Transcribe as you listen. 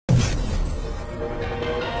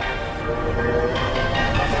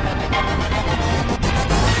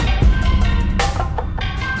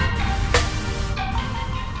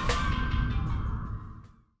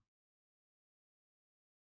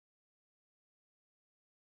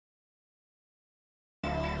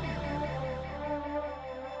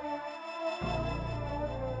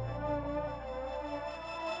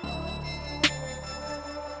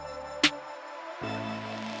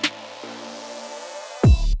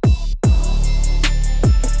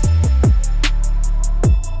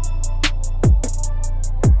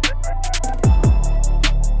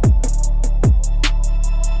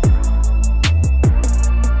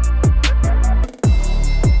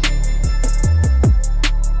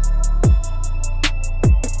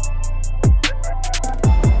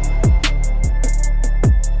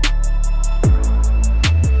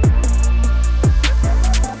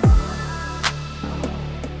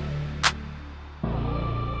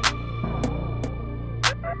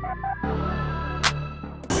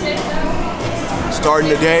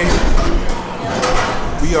Starting today,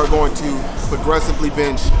 we are going to progressively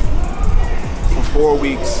bench for 4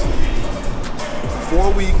 weeks.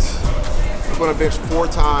 4 weeks, we're going to bench 4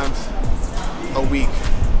 times a week.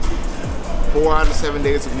 4 out of 7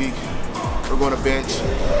 days a week, we're going to bench.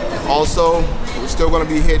 Also, we're still going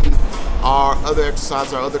to be hitting our other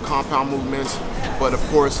exercises, our other compound movements, but of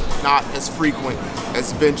course, not as frequent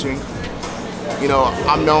as benching. You know,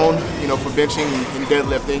 I'm known, for benching and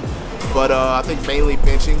deadlifting, but I think mainly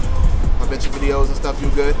benching. My benching videos and stuff do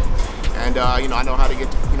good, and I know how to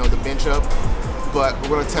get the bench up. But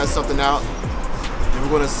we're gonna test something out, and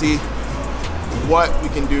we're gonna see what we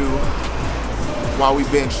can do while we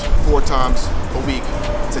bench 4 times a week.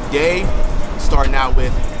 Today, starting out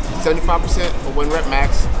with 75% for 1 rep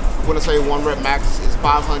max. I'm gonna say 1 rep max is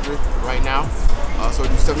 500 right now. So we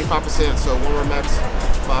do 75%, so 1 rep max,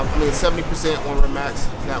 70%, 1 rep max,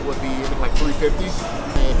 that would be like 350.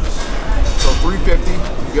 And so 350,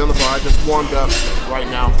 be on the bar, I just warmed up right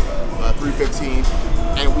now, 315.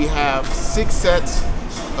 And we have 6 sets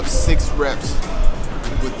of 6 reps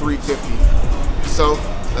with 350. So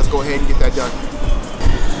let's go ahead and get that done.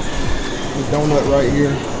 The donut right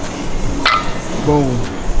here,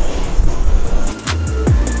 boom.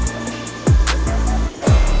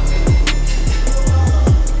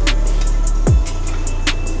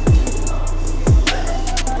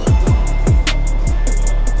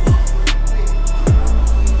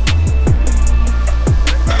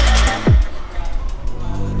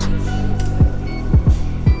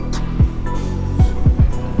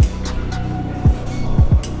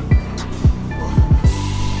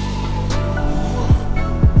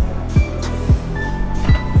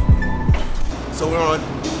 So we're on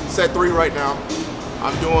set 3 right now.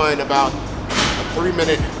 I'm doing about a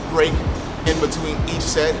 3-minute break in between each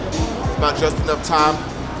set. It's about just enough time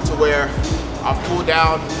to where I've cooled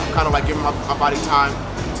down. I'm kind of like giving my body time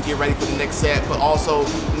to get ready for the next set, but also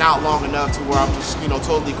not long enough to where I'm just,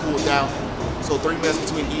 totally cooled down. So 3 minutes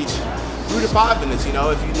between each, 3 to 5 minutes, if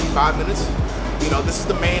you need 5 minutes. This is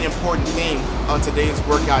the main important thing on today's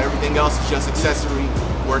workout. Everything else is just accessory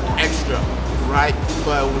work extra, right?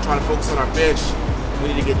 But we're trying to focus on our bench. We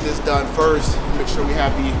need to get this done first and make sure we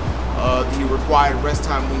have the required rest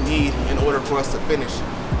time we need in order for us to finish.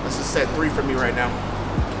 This is set 3 for me right now.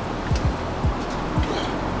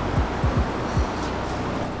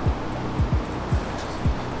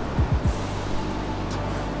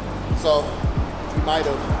 So you might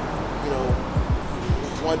have,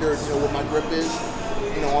 wondered, what my grip is.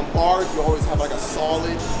 On bars, you always have like a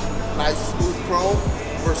solid, nice smooth chrome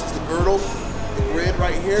versus the girdle, the grid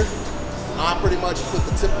right here. I pretty much put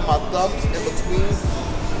the tip of my thumbs in between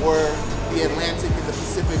where the Atlantic and the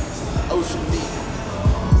Pacific Ocean meet.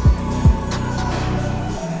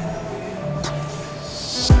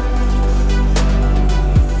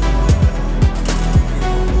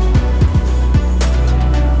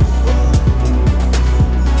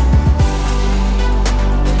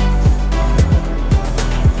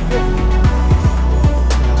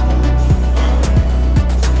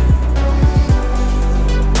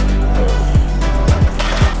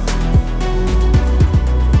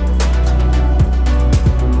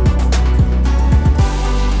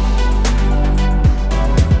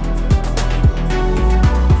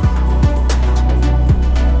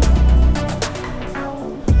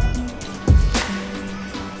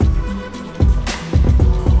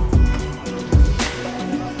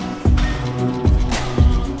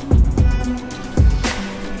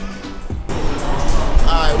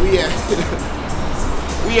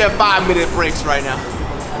 We have 5-minute breaks right now.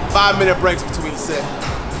 5-minute breaks between sets.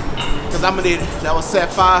 Because I'm gonna need, that was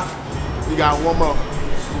set 5. We got 1 more.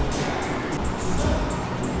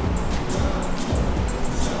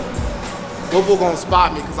 Bobo gonna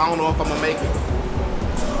spot me because I don't know if I'm gonna make it.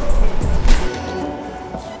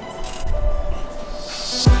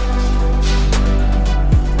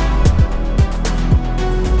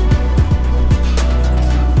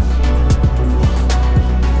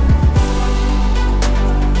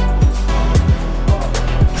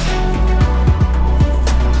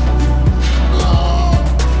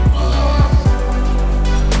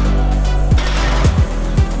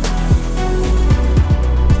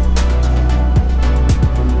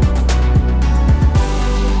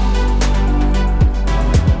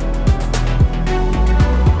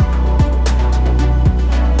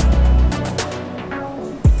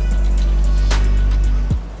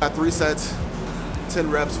 Got 3 sets, 10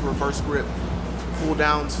 reps, reverse grip, cool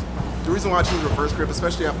downs. The reason why I choose reverse grip,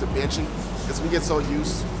 especially after benching, is we get so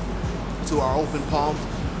used to our open palms,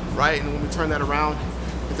 right? And when we turn that around,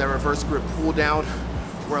 get that reverse grip cool down,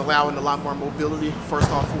 we're allowing a lot more mobility, first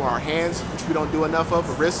off for our hands, which we don't do enough of,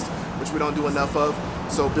 or wrist, which we don't do enough of.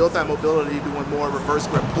 So build that mobility, doing more reverse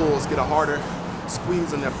grip pulls, get a harder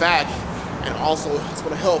squeeze in their back, and also it's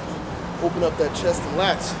gonna help open up that chest and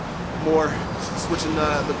lats more, switching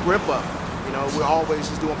the grip up. You know, we're always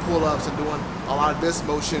just doing pull-ups and doing a lot of this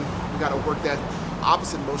motion. We gotta work that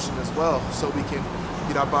opposite motion as well so we can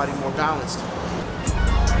get our body more balanced.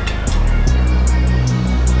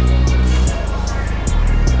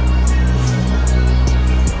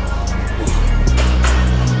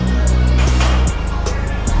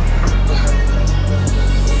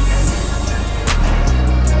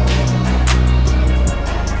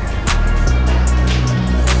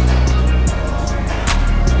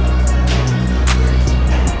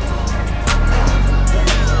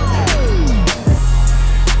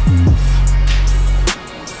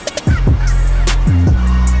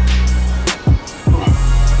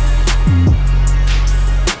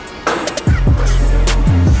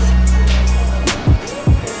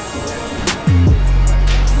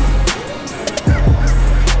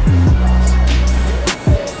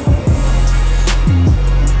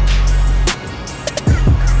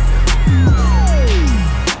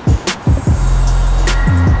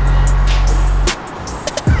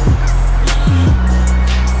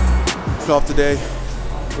 Off today,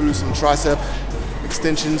 we'll do some tricep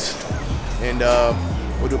extensions, and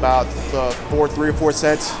we'll do about 3 or 4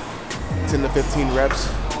 sets, 10 to 15 reps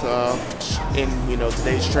in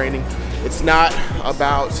today's training. It's not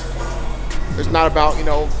about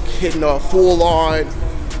hitting a full-on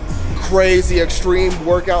crazy extreme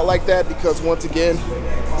workout like that, because once again,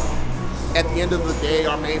 at the end of the day,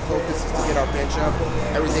 our main focus is to get our bench up.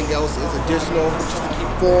 Everything else is additional, just to keep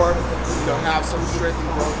form, have some strength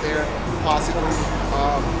and growth there, possibly.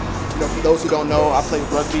 For those who don't know, I play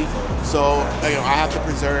rugby, so I have to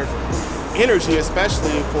preserve energy,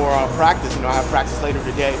 especially for practice. I have practice later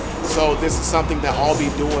today, so this is something that I'll be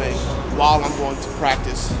doing while I'm going to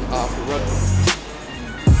practice for rugby.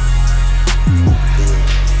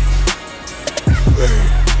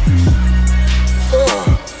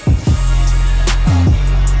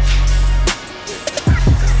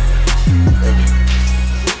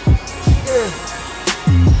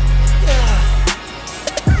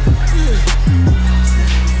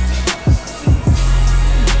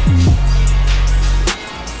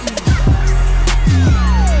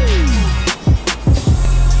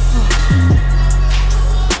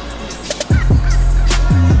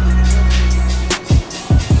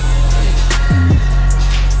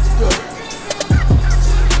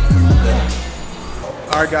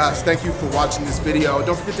 Alright guys, thank you for watching this video.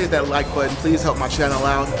 Don't forget to hit that like button. Please help my channel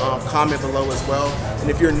out. Comment below as well.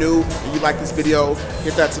 And if you're new and you like this video,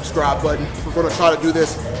 hit that subscribe button. We're going to try to do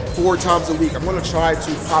this 4 times a week. I'm going to try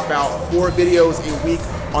to pop out 4 videos a week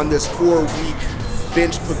on this 4-week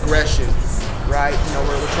bench progression. Right?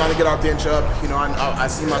 We're trying to get our bench up. I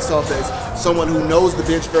see myself as someone who knows the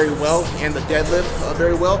bench very well and the deadlift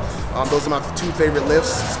very well. Those are my 2 favorite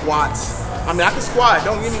lifts, squats. I can squat,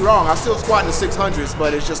 don't get me wrong, I still squat in the 600s,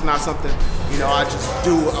 but it's just not something, I just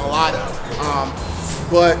do a lot of.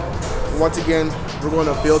 But once again, we're going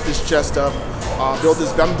to build this chest up, build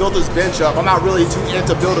this bench up. I'm not really too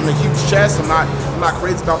into building a huge chest. I'm not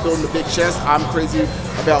crazy about building a big chest. I'm crazy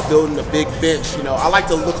about building a big bench. I like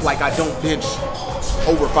to look like I don't bench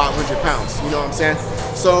over 500 pounds, you know what I'm saying?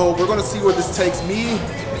 So we're gonna see where this takes me,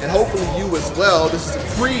 and hopefully you as well. This is a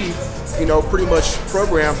free, pretty much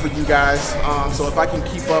program for you guys. So if I can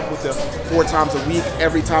keep up with the 4 times a week,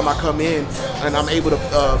 every time I come in and I'm able to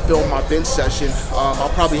film my bench session, I'll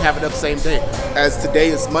probably have it up same day, as today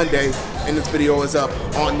is Monday and this video is up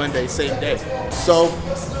on Monday, same day. So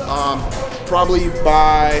probably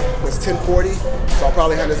by, it's 10:40, so I'll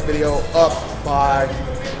probably have this video up by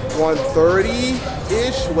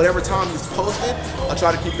 1:30-ish, whatever time it's posted. I'll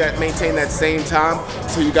try to maintain that same time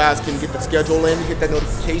so you guys can get the schedule in, hit that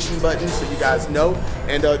notification button so you guys know,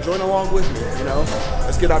 and join along with me,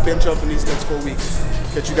 Let's get our bench up in these next 4 weeks.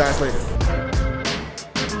 Catch you guys later.